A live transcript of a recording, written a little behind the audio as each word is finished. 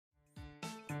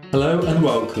Hello and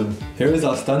welcome. Here is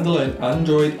our standalone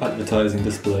Android advertising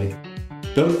display.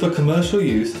 Built for commercial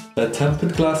use, their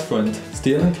tempered glass front,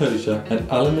 steel enclosure and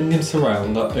aluminium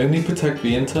surround not only protect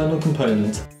the internal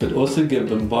components but also give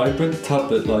them vibrant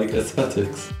tablet-like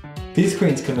aesthetics. These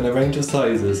screens come in a range of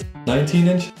sizes: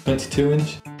 19-inch,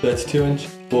 22-inch, 32-inch,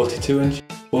 42-inch,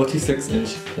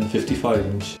 46-inch and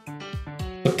 55-inch.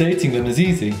 Updating them is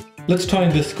easy. Let's try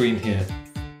this screen here.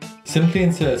 Simply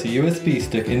insert a USB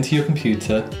stick into your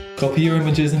computer, copy your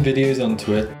images and videos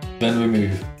onto it, then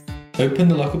remove. Open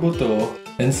the lockable door,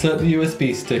 insert the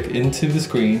USB stick into the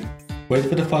screen, wait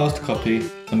for the files to copy,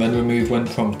 and then remove when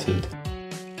prompted.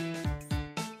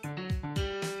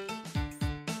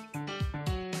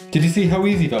 Did you see how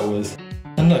easy that was?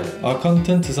 And look, our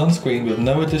content is on screen with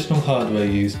no additional hardware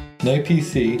used, no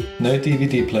PC, no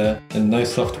DVD player, and no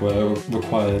software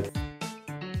required.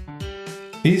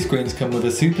 These screens come with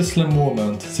a super slim wall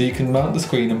mount, so you can mount the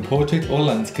screen in portrait or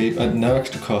landscape at no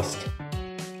extra cost.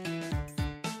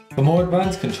 For more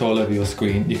advanced control over your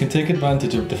screen, you can take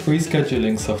advantage of the free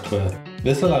scheduling software.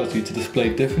 This allows you to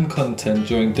display different content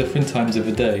during different times of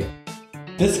the day.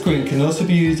 This screen can also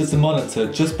be used as a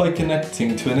monitor just by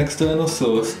connecting to an external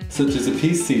source, such as a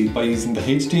PC, by using the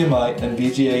HDMI and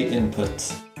VGA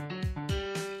inputs.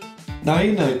 Now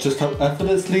you know just how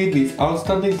effortlessly these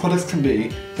outstanding products can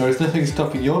be, there is nothing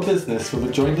stopping your business from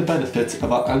enjoying the benefits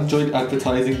of our Android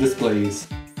advertising displays.